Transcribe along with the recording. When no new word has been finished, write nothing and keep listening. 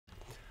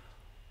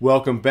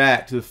Welcome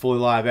back to the Fully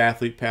Live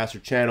Athlete Pastor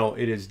channel.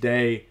 It is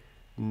day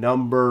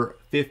number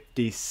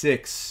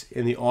 56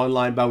 in the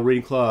online Bible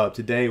reading club.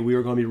 Today we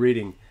are going to be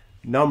reading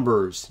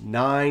Numbers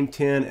 9,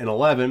 10, and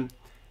 11,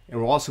 and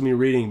we're also going to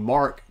be reading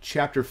Mark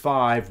chapter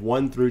 5,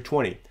 1 through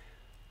 20.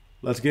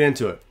 Let's get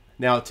into it.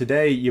 Now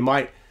today you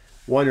might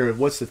wonder,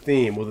 what's the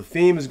theme? Well, the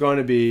theme is going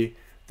to be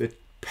the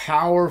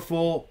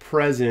powerful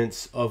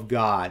presence of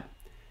God.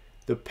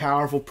 The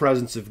powerful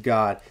presence of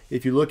God.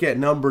 If you look at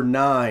number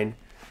 9,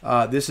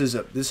 this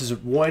is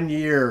 1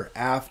 year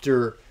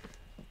after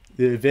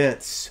the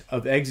events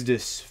of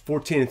Exodus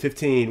 14 and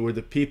 15, where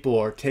the people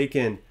are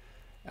taken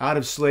out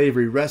of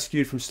slavery,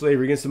 rescued from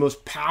slavery against the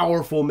most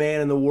powerful man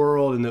in the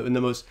world and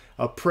the most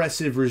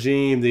oppressive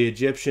regime, the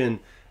Egyptian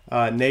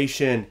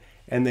nation,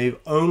 and they've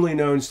only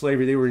known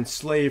slavery. They were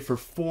enslaved for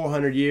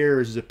 400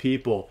 years as a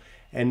people,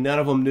 and none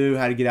of them knew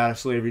how to get out of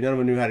slavery. None of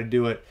them knew how to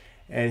do it.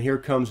 And here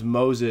comes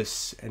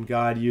Moses, and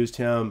God used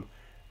him.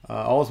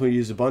 Ultimately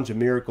used a bunch of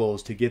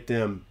miracles to get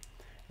them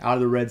out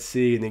of the Red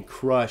Sea, and then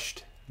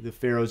crushed the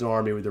Pharaoh's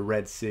army with the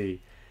Red Sea.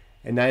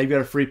 And now you've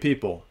got a free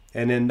people.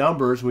 And in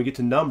Numbers, when we get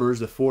to Numbers,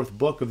 the 4th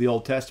book of the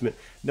Old Testament,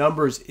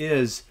 Numbers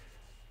is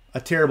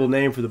a terrible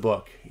name for the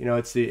book. You know,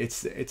 it's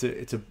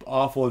an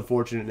awful,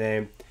 unfortunate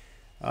name.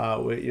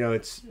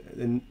 It's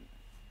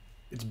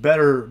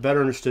better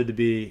understood to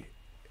be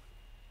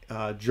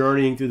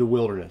journeying through the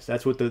wilderness.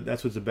 That's what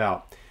it's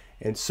about.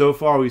 And so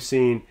far we've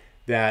seen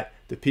that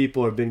the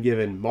people have been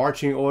given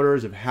marching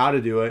orders of how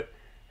to do it,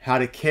 how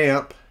to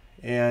camp,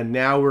 and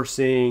now we're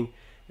seeing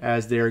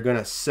as they're going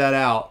to set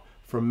out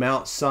from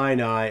Mount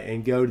Sinai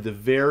and go to the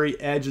very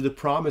edge of the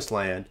Promised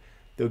Land.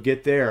 They'll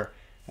get there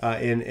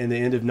in the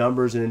end of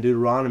Numbers and in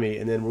Deuteronomy,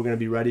 and then we're going to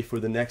be ready for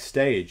the next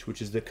stage,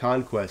 which is the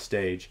conquest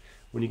stage,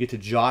 when you get to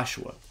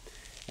Joshua.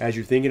 As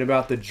you're thinking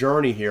about the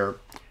journey here,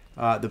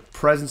 the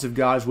presence of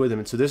God is with them.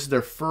 And so this is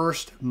their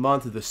first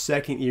month of the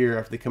second year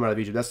after they come out of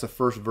Egypt. That's the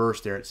first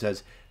verse there. It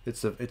says,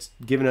 it's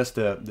giving us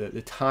the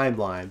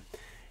timeline.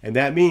 And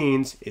that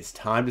means it's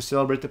time to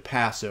celebrate the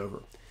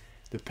Passover.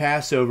 The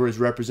Passover is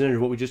representative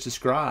of what we just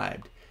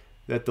described,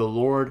 that the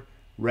Lord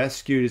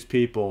rescued his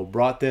people,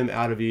 brought them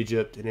out of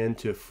Egypt and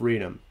into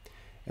freedom.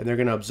 And they're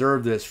going to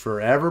observe this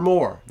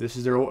forevermore. This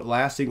is their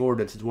lasting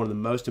ordinance. It's one of the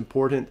most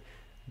important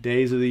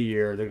days of the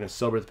year. They're going to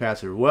celebrate the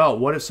Passover. Well,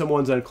 what if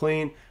someone's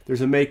unclean?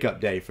 There's a makeup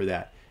day for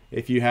that.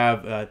 If you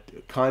have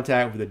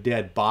contact with a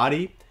dead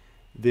body,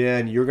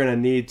 then you're going to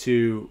need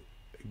to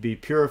be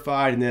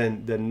purified, and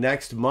then the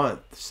next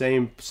month,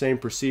 same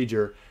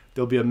procedure,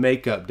 there'll be a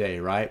makeup day,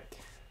 right?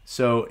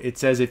 So it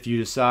says if you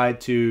decide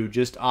to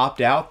just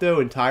opt out though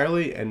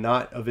entirely and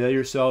not avail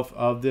yourself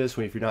of this,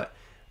 if you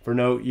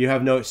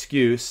have no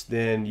excuse,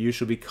 then you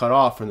shall be cut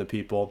off from the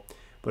people.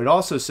 But it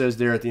also says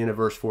there at the end of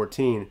verse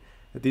 14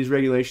 that these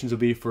regulations will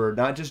be for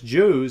not just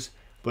Jews,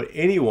 but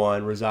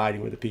anyone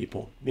residing with the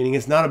people. Meaning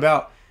it's not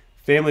about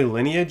family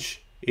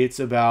lineage, it's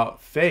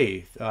about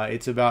faith.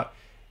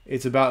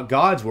 It's about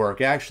God's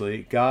work,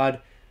 actually. God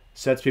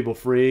sets people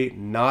free,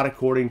 not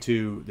according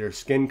to their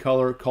skin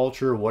color,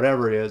 culture,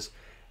 whatever it is.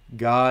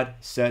 God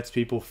sets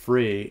people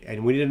free,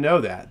 and we need to know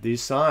that.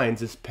 These signs,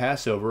 this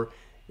Passover,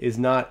 is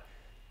not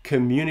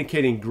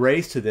communicating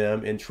grace to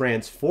them and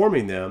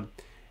transforming them.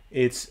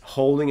 It's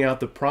holding out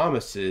the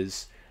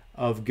promises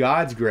of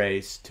God's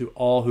grace to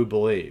all who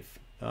believe,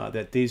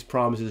 that these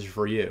promises are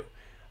for you.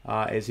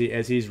 As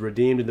he's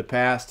redeemed in the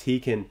past,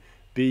 he can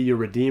be your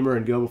redeemer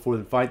and go before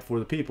and fight for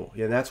the people.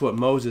 And that's what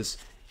Moses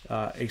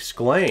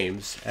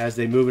exclaims as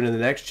they move into the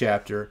next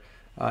chapter.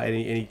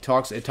 It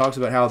talks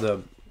about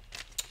how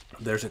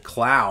there's a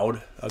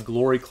cloud, a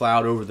glory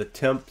cloud over the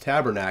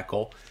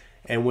tabernacle,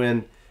 and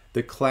when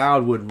the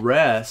cloud would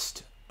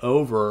rest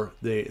over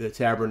the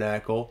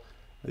tabernacle,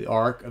 the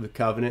Ark of the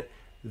Covenant,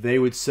 they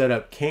would set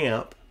up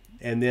camp.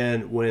 And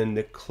then when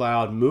the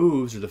cloud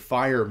moves or the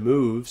fire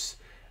moves,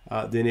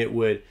 then they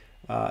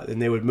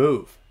would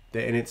move.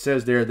 And it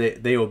says there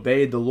they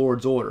obeyed the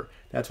Lord's order.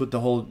 That's what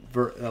the whole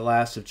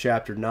last of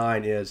chapter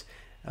 9 is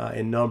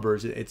in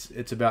Numbers.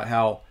 It's about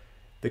how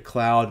the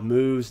cloud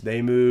moves,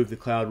 they move, the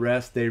cloud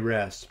rests, they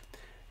rest.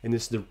 And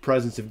this is the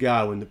presence of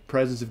God. When the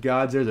presence of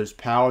God's there, there's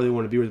power. They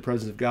want to be where the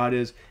presence of God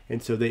is,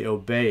 and so they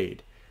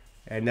obeyed.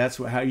 And that's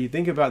how you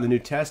think about the New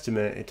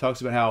Testament. It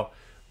talks about how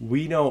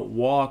we don't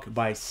walk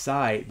by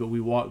sight, but we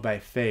walk by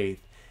faith.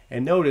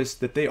 And notice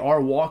that they are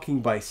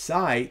walking by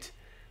sight,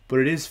 but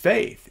it is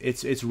faith.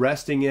 It's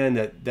resting in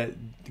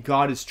that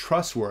God is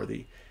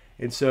trustworthy.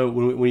 And so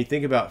when you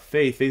think about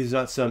faith is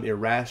not some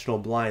irrational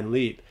blind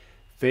leap.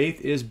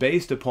 Faith is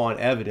based upon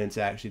evidence,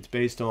 actually. It's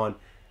based on,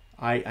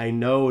 I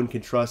know and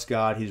can trust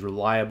God, he's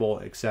reliable,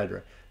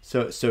 etc.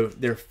 So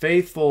their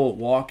faithful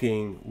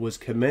walking was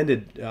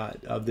commended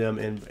of them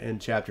in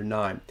chapter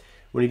 9.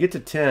 When you get to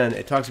 10,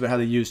 it talks about how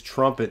they use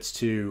trumpets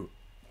to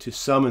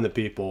summon the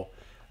people,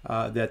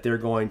 that they're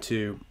going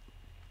to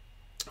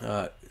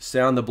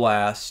sound the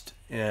blast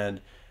and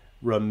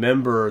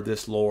remember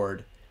this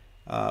Lord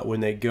when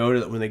they go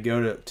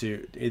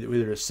to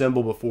either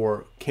assemble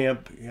before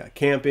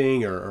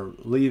camping or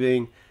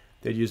leaving.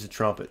 They'd use the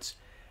trumpets.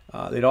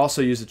 They'd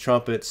also use the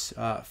trumpets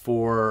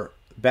for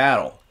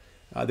battle.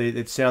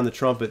 They'd sound the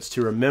trumpets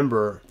to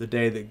remember the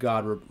day that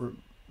God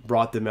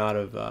brought them out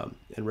of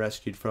and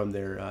rescued from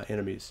their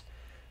enemies.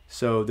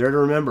 So they're to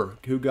remember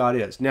who God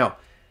is. Now,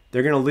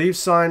 they're going to leave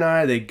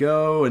Sinai. They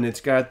go, and it's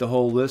got the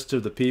whole list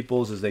of the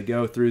peoples as they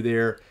go through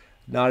there.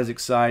 Not as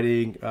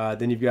exciting.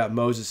 Then you've got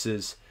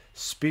Moses'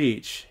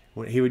 speech.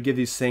 When he would give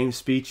these same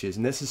speeches.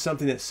 And this is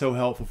something that's so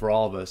helpful for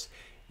all of us,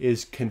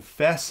 is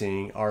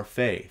confessing our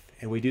faith.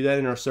 And we do that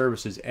in our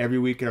services every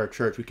week at our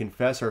church. We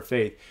confess our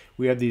faith.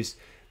 We have these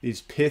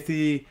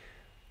pithy,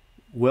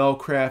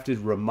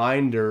 well-crafted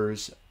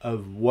reminders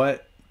of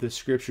what the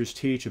scriptures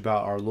teach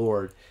about our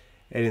Lord.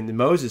 And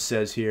Moses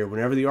says here,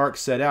 whenever the ark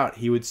set out,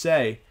 he would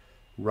say,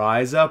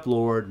 "Rise up,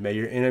 Lord, may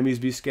your enemies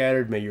be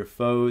scattered, may your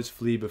foes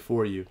flee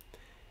before you."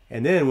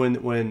 And then when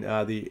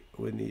the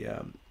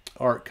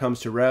ark comes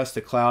to rest,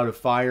 a cloud of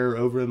fire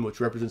over them, which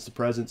represents the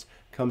presence,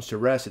 comes to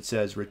rest, it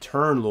says,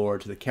 "Return,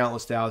 Lord, to the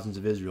countless thousands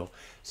of Israel."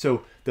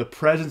 So the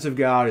presence of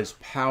God is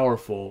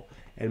powerful,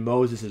 and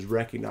Moses is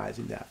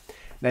recognizing that.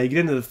 Now you get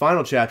into the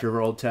final chapter of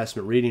our Old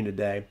Testament reading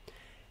today,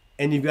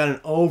 and you've got an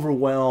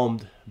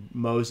overwhelmed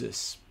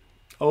Moses.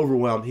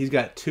 Overwhelmed. He's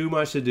got too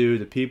much to do.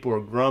 The people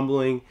are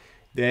grumbling.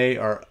 They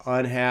are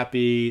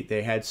unhappy.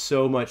 They had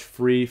so much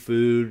free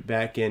food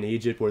back in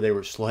Egypt where they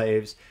were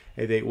slaves.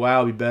 They think,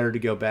 wow, it'd be better to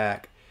go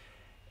back.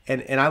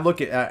 And I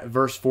look at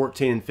verse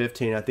 14 and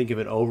 15. I think of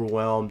an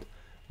overwhelmed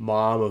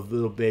mom of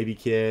little baby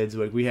kids.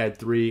 Like we had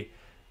three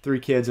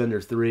kids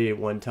under 3 at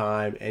one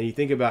time. And you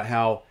think about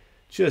how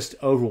just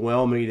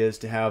overwhelming it is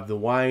to have the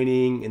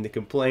whining and the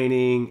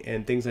complaining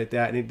and things like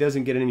that. And it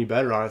doesn't get any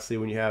better, honestly,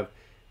 when you have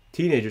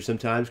teenagers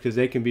sometimes, because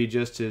they can be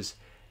just as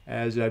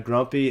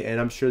grumpy, and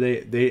I'm sure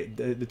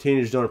the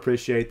teenagers don't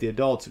appreciate the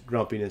adults'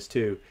 grumpiness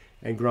too,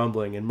 and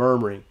grumbling and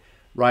murmuring,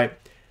 right?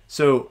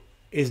 So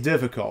it's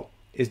difficult.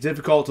 It's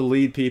difficult to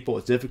lead people.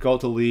 It's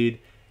difficult to lead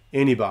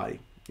anybody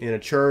in a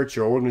church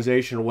or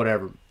organization or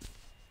whatever.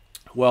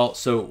 Well,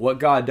 so what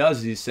God does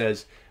is he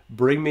says,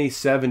 "Bring me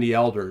 70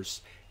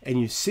 elders." And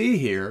you see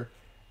here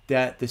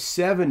that the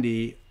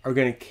 70 are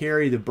going to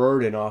carry the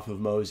burden off of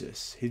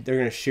Moses. They're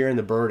going to share in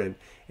the burden.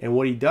 And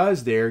what he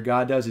does there,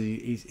 God does,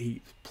 is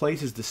he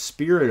places the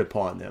Spirit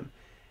upon them.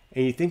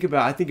 And you think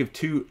about, I think of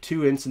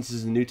two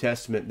instances in the New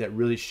Testament that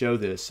really show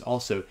this.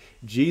 Also,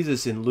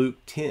 Jesus in Luke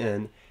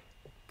 10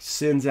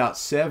 sends out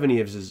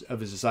 70 of his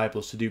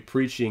disciples to do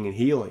preaching and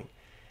healing.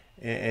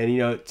 And you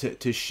know,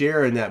 to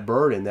share in that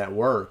burden, that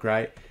work,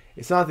 right?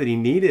 It's not that he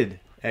needed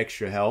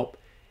extra help,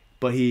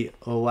 but he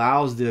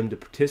allows them to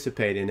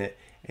participate in it.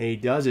 And he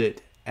does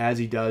it as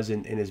he does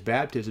in his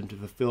baptism to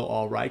fulfill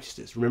all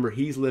righteousness. Remember,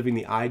 he's living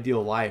the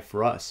ideal life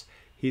for us.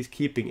 He's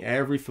keeping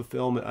every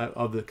fulfillment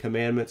of the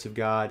commandments of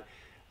God,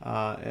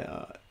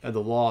 of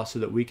the law, so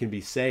that we can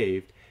be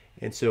saved.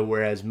 And so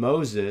whereas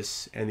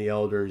Moses and the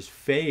elders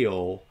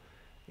fail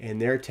in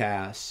their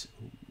tasks,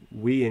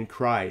 we in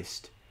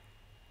Christ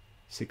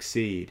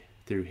succeed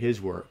through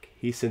his work.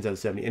 He sends out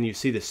 70. And you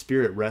see the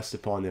Spirit rests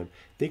upon them.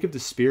 Think of the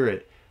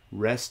Spirit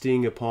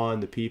resting upon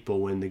the people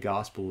when the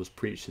gospel was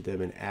preached to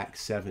them in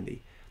Acts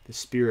 70. The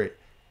Spirit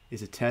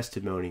is a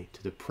testimony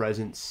to the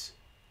presence,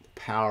 the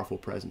powerful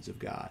presence of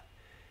God.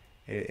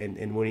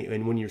 And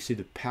when you see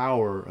the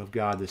power of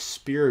God, the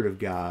Spirit of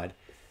God,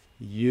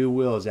 you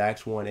will, as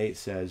Acts 1:8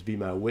 says, be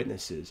my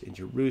witnesses in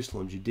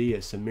Jerusalem,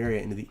 Judea,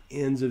 Samaria, and to the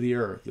ends of the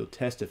earth. You'll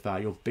testify,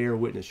 you'll bear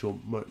witness, you'll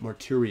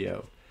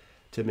martyrio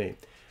to me.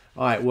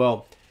 All right,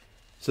 well,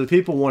 so the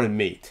people wanted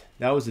meat.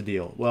 That was the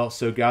deal. Well,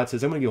 so God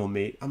says, I'm going to give them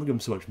meat. I'm going to give them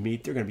so much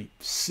meat, they're going to be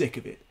sick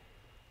of it.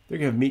 They're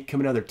going to have meat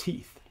coming out of their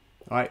teeth.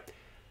 All right?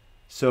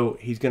 So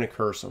he's going to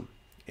curse them.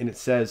 And it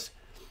says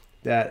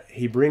that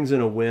he brings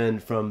in a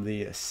wind from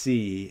the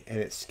sea, and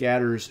it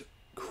scatters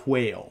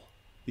quail,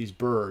 these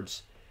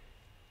birds,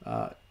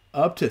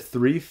 up to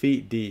 3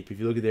 feet deep. If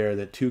you look at there,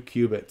 the 2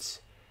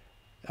 cubits,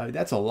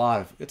 that's a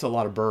lot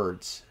of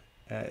birds.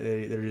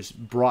 They're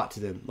just brought to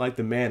them like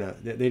the manna.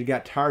 They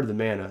got tired of the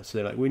manna, so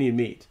they're like, we need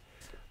meat.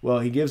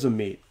 Well, he gives them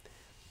meat,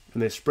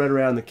 and they spread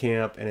around the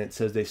camp, and it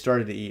says they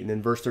started to eat. And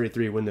then verse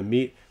 33, when the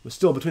meat was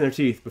still between their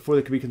teeth, before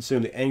they could be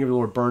consumed, the anger of the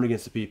Lord burned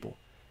against the people,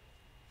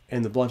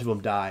 and the bunch of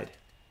them died.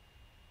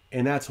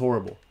 And that's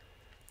horrible.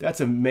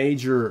 That's a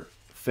major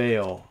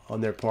fail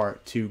on their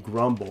part to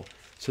grumble.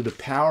 So the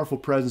powerful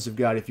presence of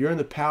God, if you're in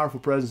the powerful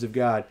presence of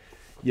God,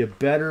 you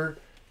better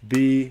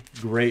be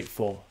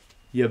grateful.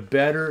 You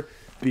better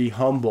be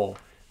humble,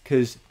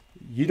 because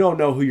you don't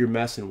know who you're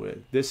messing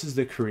with. This is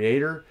the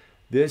Creator.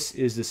 This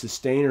is the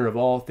sustainer of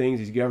all things.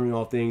 He's governing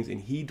all things, and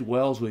he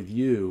dwells with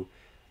you.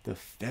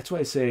 That's why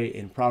I say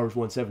in Proverbs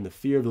 1:7, the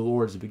fear of the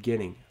Lord is the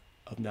beginning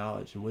of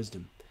knowledge and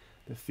wisdom.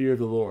 The fear of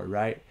the Lord,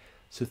 right?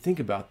 So think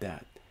about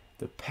that.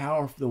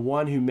 The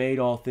one who made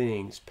all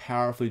things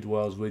powerfully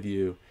dwells with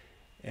you.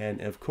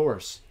 And of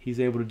course, he's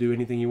able to do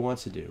anything he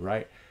wants to do,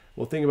 right?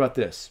 Well, think about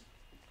this.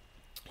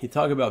 You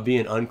talk about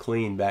being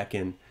unclean back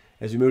in,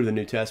 as we move to the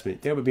New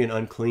Testament, think about being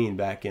unclean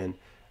back in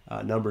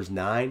Numbers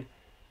 9.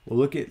 Well,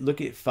 look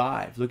at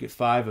 5. Look at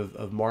 5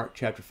 of Mark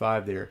chapter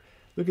 5 there.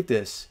 Look at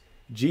this.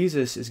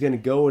 Jesus is going to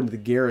go into the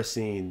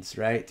Gerasenes,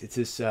 right? It's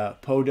this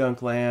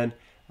podunk land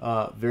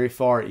very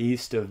far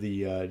east of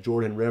the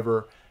Jordan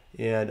River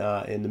and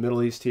in the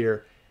Middle East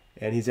here.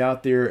 And he's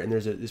out there, and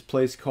there's this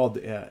place called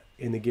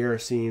in the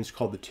Gerasenes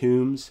called the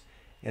Tombs,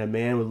 and a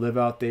man would live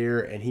out there,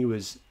 and he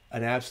was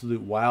an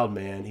absolute wild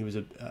man. He was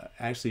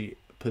actually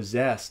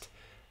possessed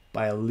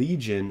by a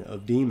legion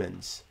of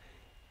demons.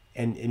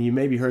 And you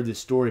maybe heard this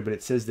story, but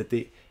it says that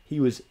he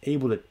was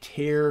able to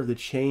tear the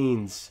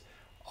chains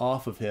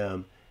off of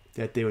him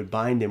that they would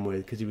bind him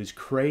with because he was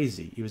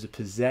crazy. He was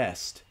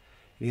possessed.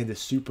 He had this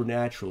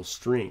supernatural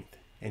strength,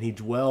 and he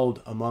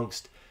dwelled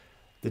amongst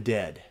the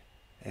dead.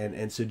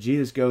 And so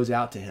Jesus goes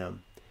out to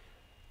him,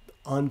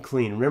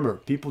 unclean. Remember,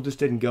 people just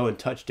didn't go and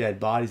touch dead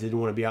bodies. They didn't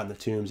want to be out in the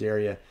tombs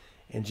area.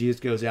 And Jesus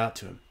goes out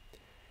to him.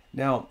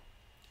 Now,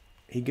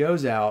 he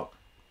goes out,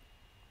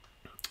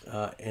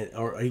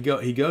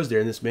 he goes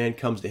there, and this man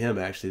comes to him,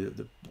 actually.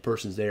 The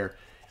person's there.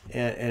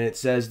 And it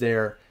says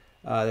there,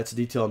 that's a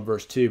detail in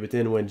verse 2. But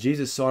then when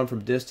Jesus saw him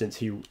from distance,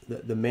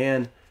 the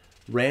man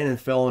ran and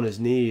fell on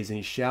his knees, and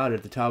he shouted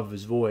at the top of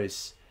his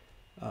voice,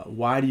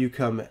 "Why do you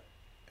come?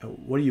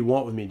 What do you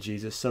want with me,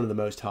 Jesus, Son of the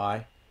Most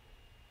High?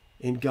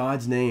 In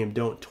God's name,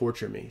 don't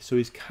torture me." So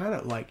he's kind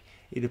of like,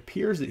 it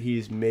appears that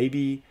he's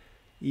maybe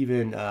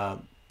even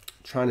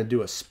trying to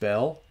do a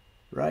spell,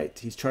 right?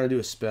 He's trying to do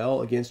a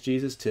spell against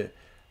Jesus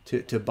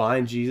to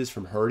bind Jesus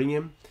from hurting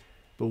him.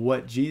 But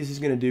what Jesus is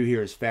going to do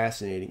here is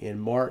fascinating.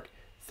 In Mark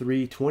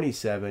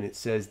 3:27, it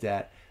says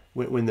that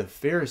when the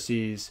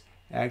Pharisees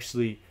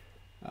actually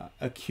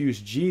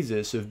accused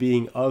Jesus of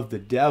being of the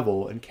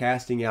devil and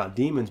casting out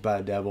demons by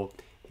the devil,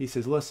 he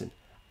says, listen,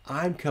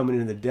 I'm coming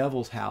into the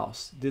devil's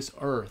house, this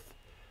earth,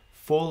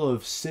 full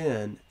of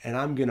sin, and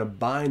I'm going to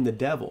bind the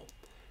devil.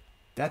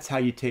 That's how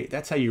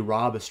you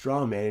rob a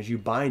strong man, is you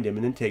bind him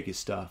and then take his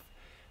stuff.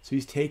 So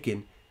he's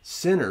taking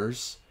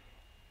sinners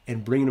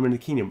and bringing them into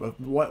the kingdom.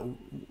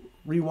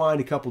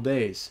 Rewind a couple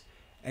days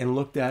and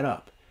look that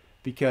up,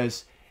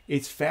 because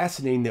it's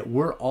fascinating that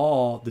we're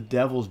all the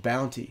devil's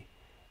bounty.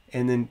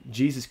 And then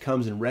Jesus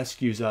comes and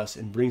rescues us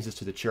and brings us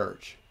to the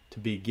church to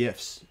be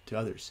gifts to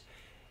others.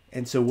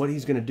 And so what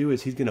he's going to do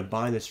is he's going to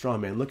bind the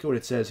strong man. Look at what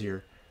it says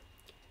here.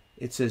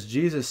 It says,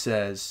 Jesus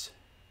says,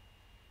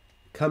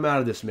 "Come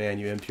out of this man,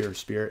 you impure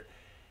spirit."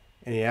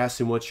 And he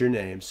asks him, "What's your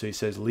name?" So he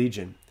says,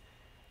 "Legion."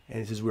 And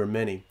he says, "We're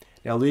many."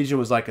 Now, legion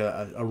was like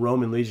a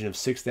Roman legion of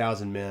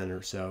 6,000 men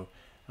or so.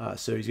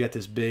 So he's got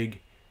this big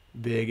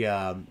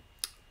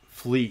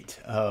fleet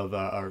of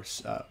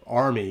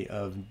army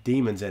of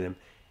demons in him.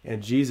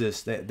 And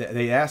Jesus,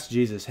 they asked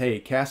Jesus, "Hey,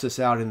 cast us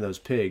out into those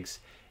pigs."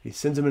 He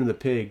sends them into the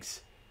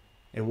pigs.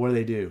 And what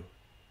do?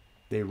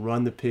 They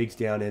run the pigs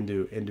down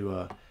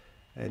into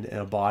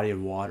a body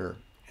of water,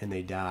 and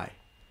they die.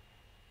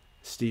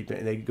 And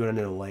they go down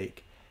into a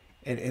lake.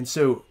 And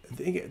so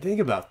think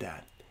about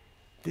that.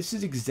 This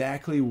is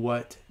exactly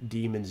what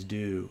demons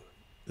do.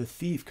 The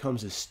thief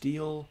comes to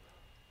steal,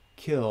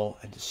 kill,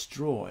 and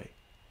destroy.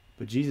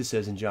 But Jesus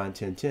says in John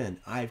 10:10,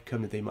 "I have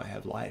come that they might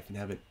have life and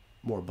have it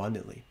more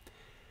abundantly."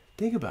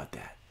 Think about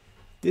that.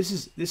 This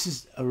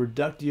is a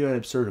reductio ad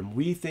absurdum.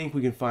 We think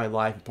we can find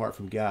life apart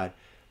from God.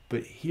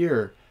 But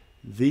here,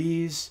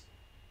 these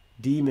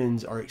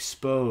demons are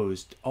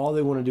exposed. All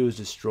they want to do is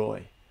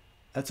destroy.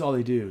 That's all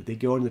they do. They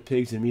go into the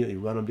pigs and immediately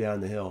run them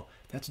down the hill.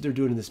 That's what they're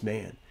doing to this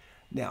man.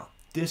 Now,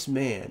 this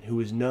man who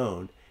is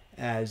known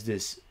as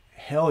this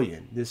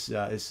hellion, this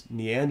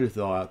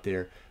Neanderthal out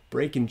there,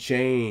 breaking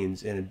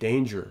chains and a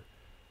danger.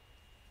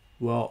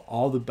 Well,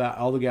 all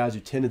the guys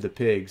who tended the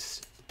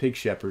pigs, pig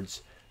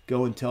shepherds,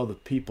 go and tell the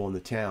people in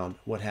the town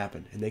what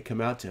happened. And they come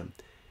out to him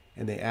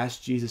and they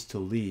ask Jesus to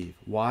leave.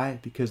 Why?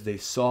 Because they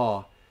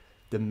saw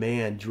the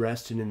man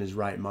dressed and in his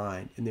right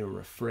mind, and they were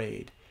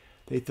afraid.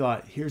 They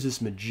thought, here's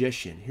this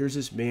magician. Here's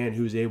this man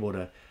who's able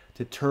to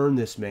turn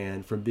this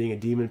man from being a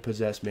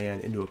demon-possessed man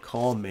into a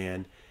calm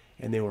man,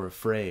 and they were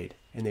afraid.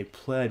 And they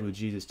pled with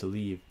Jesus to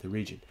leave the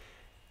region.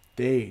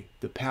 They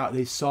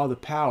saw the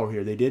power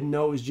here. They didn't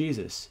know it was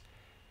Jesus.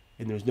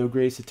 And there was no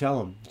grace to tell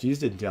them. Jesus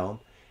didn't tell them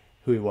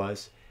who he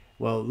was.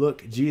 Well,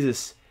 look,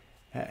 Jesus,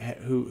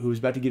 who was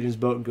about to get in his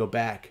boat and go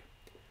back,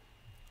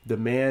 the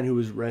man who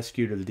was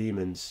rescued of the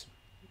demons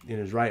in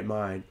his right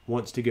mind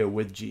wants to go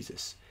with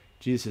Jesus.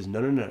 Jesus says,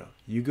 no.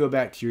 You go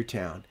back to your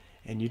town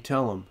and you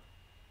tell them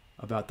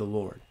about the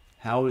Lord,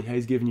 how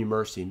he's given you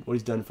mercy and what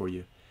he's done for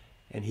you.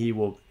 And he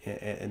will,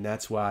 and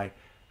that's why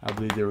I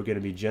believe there were going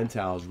to be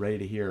Gentiles ready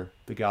to hear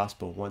the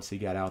gospel once he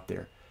got out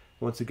there.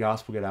 Once the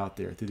gospel got out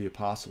there through the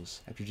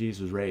apostles, after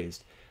Jesus was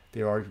raised,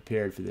 they were already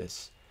prepared for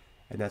this.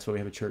 And that's why we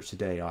have a church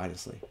today,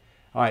 honestly.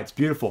 All right, it's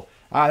beautiful.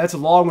 That's a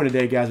long one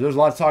today, guys. There's a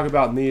lot to talk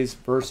about in these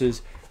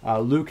verses.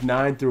 Luke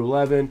 9 through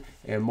 11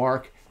 and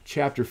Mark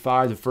chapter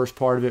 5, the first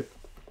part of it.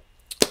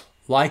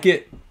 Like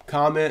it,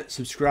 comment,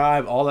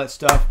 subscribe, all that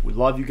stuff. We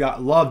love you guys.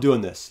 Love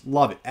doing this.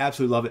 Love it.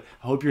 Absolutely love it.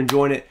 I hope you're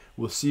enjoying it.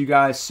 We'll see you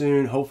guys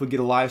soon. Hopefully get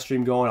a live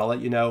stream going. I'll let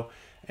you know.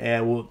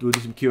 And we'll do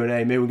some Q&A.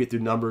 Maybe we'll get through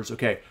numbers.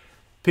 Okay.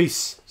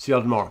 Peace. See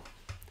y'all tomorrow.